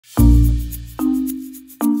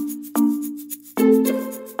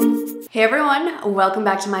Hey everyone, welcome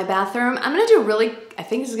back to my bathroom. I'm gonna do I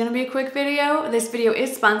think this is gonna be a quick video. This video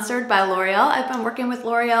is sponsored by L'Oreal. I've been working with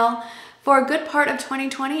L'Oreal for a good part of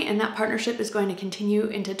 2020 and that partnership is going to continue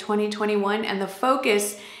into 2021 and the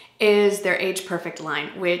focus is their Age Perfect line,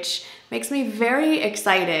 which makes me very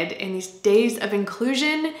excited in these days of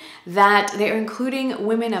inclusion that they are including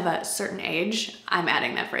women of a certain age. I'm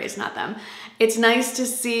adding that phrase, not them. It's nice to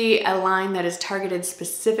see a line that is targeted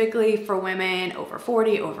specifically for women over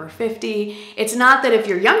 40, over 50. It's not that if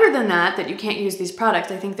you're younger than that you can't use these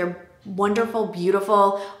products. I think they're wonderful,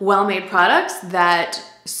 beautiful, well-made products that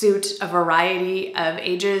suit a variety of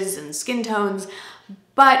ages and skin tones,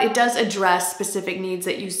 but it does address specific needs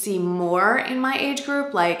that you see more in my age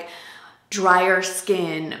group, like drier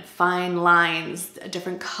skin, fine lines, a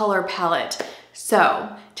different color palette.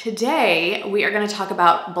 So today we are going to talk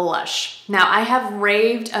about blush. Now I have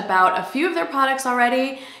raved about a few of their products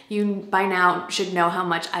already. You by now should know how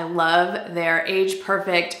much I love their Age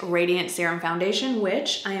Perfect Radiant Serum Foundation,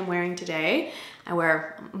 which I am wearing today. I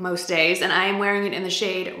wear most days and I am wearing it in the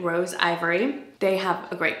shade Rose Ivory. They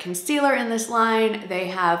have a great concealer in this line. They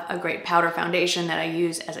have a great powder foundation that I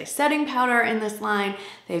use as a setting powder in this line.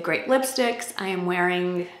 They have great lipsticks. I am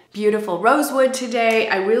wearing beautiful rosewood today.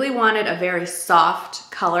 I really wanted a very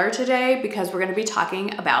soft color today because we're gonna be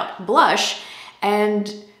talking about blush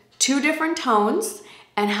and two different tones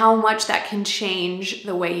and how much that can change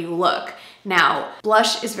the way you look. Now,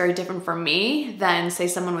 blush is very different for me than say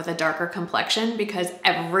someone with a darker complexion because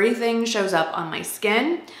everything shows up on my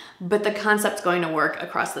skin, but the concept's going to work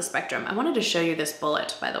across the spectrum. I wanted to show you this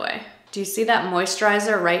bullet, by the way. Do you see that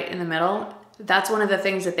moisturizer right in the middle? That's one of the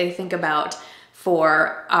things that they think about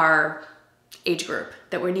for our age group,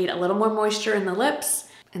 that we need a little more moisture in the lips.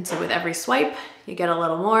 And so with every swipe, you get a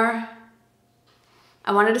little more.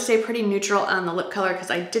 I wanted to stay pretty neutral on the lip color because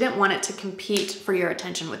I didn't want it to compete for your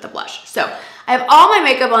attention with the blush. So I have all my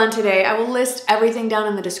makeup on today. I will list everything down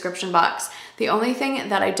in the description box. The only thing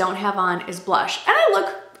that I don't have on is blush. And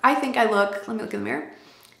I think I look, let me look in the mirror.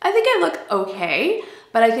 I think I look okay,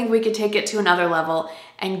 but I think we could take it to another level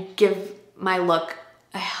and give my look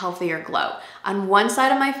a healthier glow. On one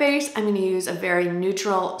side of my face, I'm gonna use a very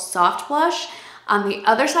neutral, soft blush. On the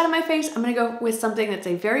other side of my face, I'm gonna go with something that's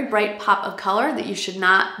a very bright pop of color that you should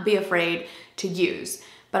not be afraid to use.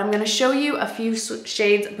 But I'm gonna show you a few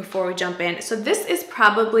shades before we jump in. So this is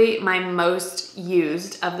probably my most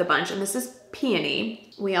used of the bunch, and this is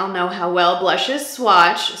Peony. We all know how well blushes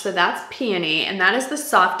swatch, so that's Peony, and that is the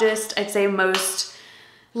softest, I'd say most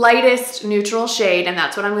lightest neutral shade, and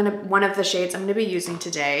that's what one of the shades I'm gonna be using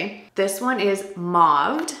today. This one is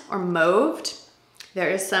Mauved or Mauved. There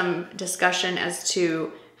is some discussion as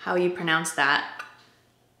to how you pronounce that.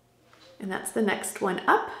 And that's the next one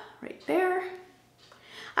up right there.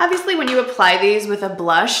 Obviously, when you apply these with a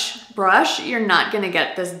blush brush, you're not gonna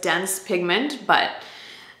get this dense pigment, but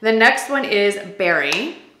the next one is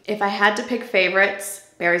Berry. If I had to pick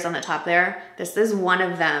favorites, Berry's on the top there. This is one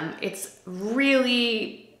of them. It's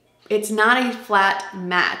not a flat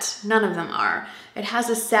matte. None of them are. It has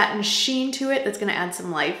a satin sheen to it that's gonna add some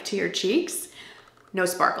life to your cheeks. No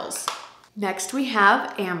sparkles. Next we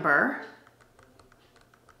have Amber.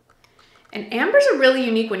 And Ambers are really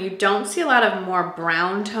unique when you don't see a lot of more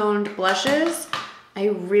brown toned blushes. I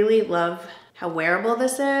really love how wearable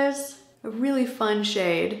this is. A really fun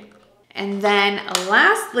shade. And then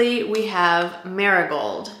lastly, we have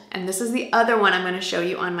Marigold. And this is the other one I'm gonna show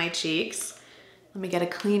you on my cheeks. Let me get a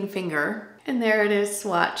clean finger. And there it is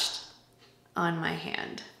swatched on my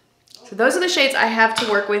hand. So those are the shades I have to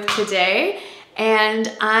work with today. And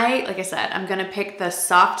like I said, I'm gonna pick the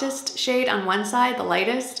softest shade on one side, the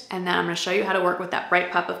lightest, and then I'm gonna show you how to work with that bright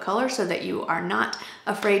pop of color so that you are not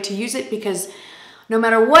afraid to use it, because no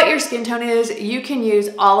matter what your skin tone is, you can use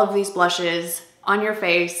all of these blushes on your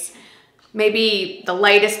face. Maybe the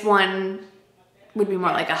lightest one would be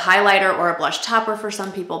more like a highlighter or a blush topper for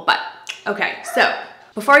some people, but okay. So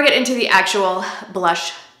before I get into the actual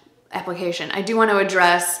blush application, I do want to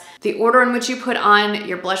address the order in which you put on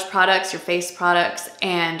your blush products, your face products,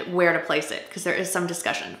 and where to place it, because there is some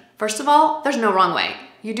discussion. First of all, there's no wrong way.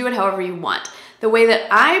 You do it however you want. The way that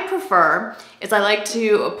I prefer is I like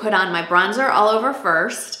to put on my bronzer all over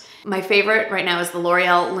first. My favorite right now is the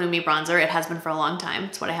L'Oreal Lumi bronzer. It has been for a long time.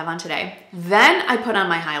 It's what I have on today. Then I put on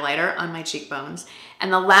my highlighter on my cheekbones.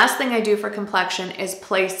 And the last thing I do for complexion is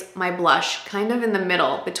place my blush kind of in the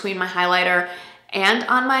middle between my highlighter and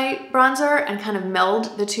on my bronzer and kind of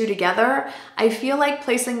meld the two together. I feel like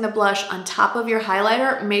placing the blush on top of your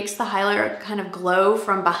highlighter makes the highlighter kind of glow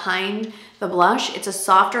from behind the blush. It's a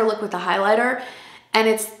softer look with the highlighter. And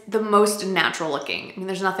it's the most natural looking. I mean,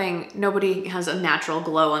 there's nothing, nobody has a natural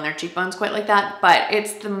glow on their cheekbones quite like that, but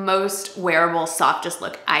it's the most wearable, softest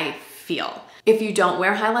look I feel. If you don't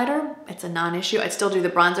wear highlighter, it's a non-issue. I'd still do the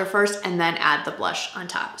bronzer first and then add the blush on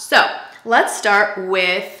top. So let's start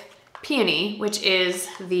with Peony, which is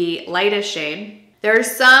the lightest shade. There's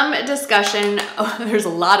some discussion, there's a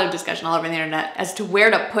lot of discussion all over the internet as to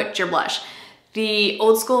where to put your blush. The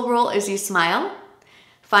old school rule is you smile,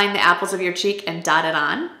 find the apples of your cheek and dot it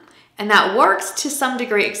on. And that works to some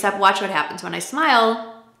degree, except watch what happens. When I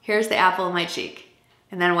smile, here's the apple of my cheek.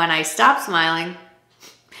 And then when I stop smiling,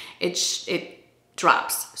 it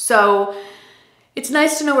drops. So it's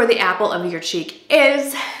nice to know where the apple of your cheek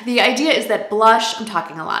is. The idea is that blush, I'm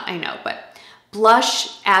talking a lot, I know, but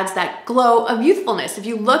blush adds that glow of youthfulness. If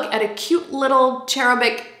you look at a cute little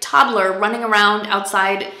cherubic toddler running around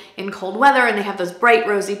outside in cold weather and they have those bright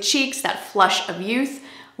rosy cheeks, that flush of youth,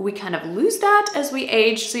 we kind of lose that as we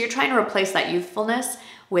age. So you're trying to replace that youthfulness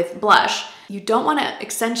with blush. You don't want to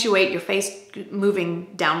accentuate your face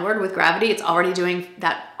moving downward with gravity. It's already doing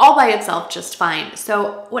that all by itself just fine.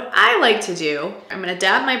 So what I like to do, I'm going to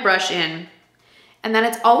dab my brush in, and then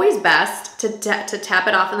it's always best to tap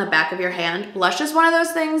it off in the back of your hand. Blush is one of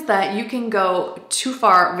those things that you can go too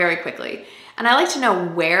far very quickly. And I like to know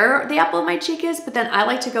where the apple of my cheek is, but then I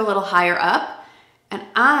like to go a little higher up, and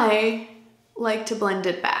I like to blend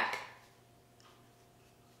it back.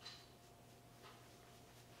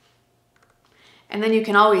 And then you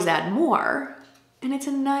can always add more, and it's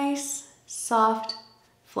a nice, soft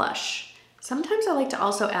flush. Sometimes I like to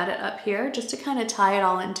also add it up here just to kind of tie it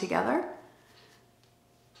all in together.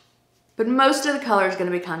 But most of the color is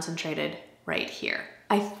going to be concentrated right here.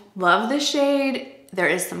 I love this shade. There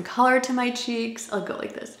is some color to my cheeks. I'll go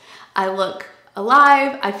like this. I look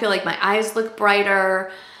alive. I feel like my eyes look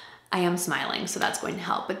brighter. I am smiling, so that's going to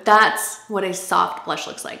help. But that's what a soft blush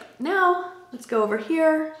looks like. Now, let's go over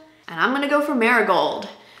here, and I'm gonna go for Marigold.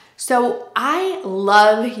 So I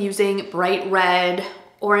love using bright red,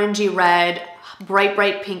 orangey red,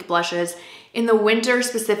 bright pink blushes in the winter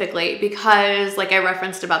specifically because, like I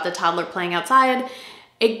referenced about the toddler playing outside,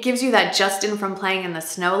 it gives you that just in from playing in the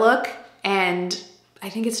snow look, and I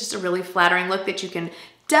think it's just a really flattering look that you can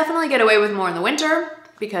definitely get away with more in the winter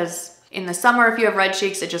because in the summer, if you have red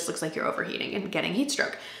cheeks, it just looks like you're overheating and getting heat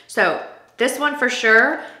stroke. So this one for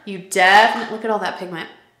sure, you definitely, look at all that pigment.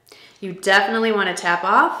 You definitely want to tap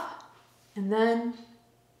off and then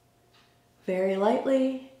very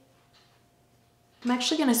lightly. I'm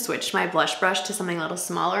actually going to switch my blush brush to something a little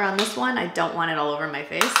smaller on this one. I don't want it all over my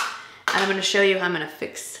face. And I'm going to show you how I'm going to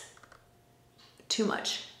fix too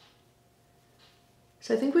much.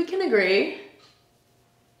 So I think we can agree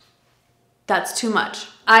that's too much.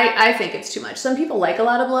 I think it's too much. Some people like a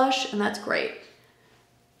lot of blush, and that's great.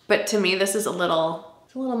 But to me, this is a little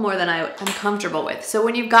more than I'm comfortable with. So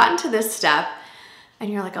when you've gotten to this step, and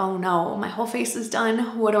you're like, oh no, my whole face is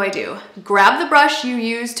done, what do? Grab the brush you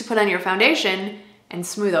use to put on your foundation and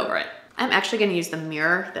smooth over it. I'm actually gonna use the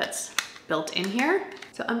mirror that's built in here.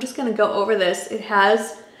 So I'm just gonna go over this.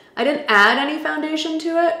 I didn't add any foundation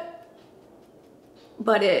to it,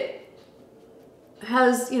 but it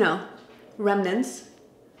has, you know, remnants,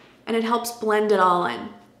 and it helps blend it all in.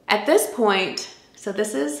 At this point, so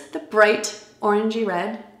this is the bright orangey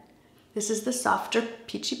red, this is the softer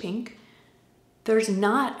peachy pink. There's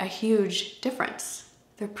not a huge difference.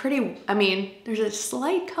 They're pretty, I mean, there's a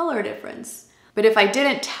slight color difference. But if I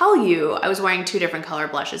didn't tell you I was wearing two different color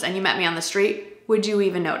blushes and you met me on the street, would you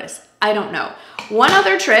even notice? I don't know. One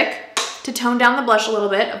other trick to tone down the blush a little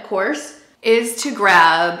bit, of course, is to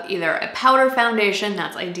grab either a powder foundation,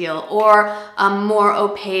 that's ideal, or a more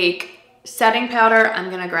opaque setting powder. I'm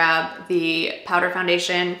gonna grab the powder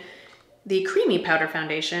foundation, the creamy powder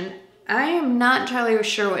foundation. I am not entirely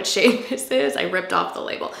sure what shade this is. I ripped off the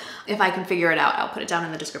label. If I can figure it out, I'll put it down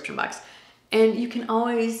in the description box. And you can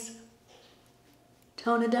always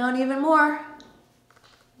tone it down even more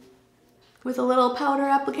with a little powder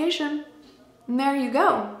application. And there you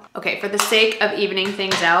go. Okay, for the sake of evening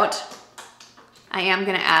things out, I am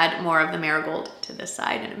gonna add more of the Marigold to this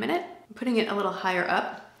side in a minute. I'm putting it a little higher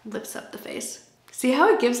up, lifts up the face. See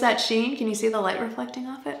how it gives that sheen? Can you see the light reflecting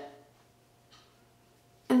off it?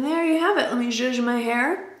 And there you have it. Let me zhuzh my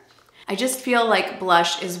hair. I just feel like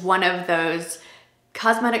blush is one of those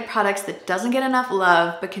cosmetic products that doesn't get enough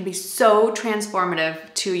love, but can be so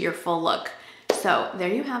transformative to your full look. So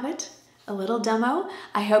there you have it. A little demo.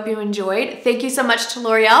 I hope you enjoyed. Thank you so much to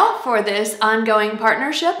L'Oreal for this ongoing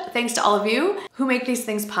partnership. Thanks to all of you who make these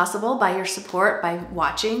things possible by your support, by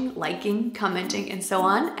watching, liking, commenting, and so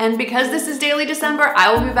on. And because this is Daily December,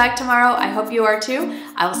 I will be back tomorrow. I hope you are too.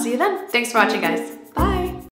 I will see you then. Thanks for watching, guys.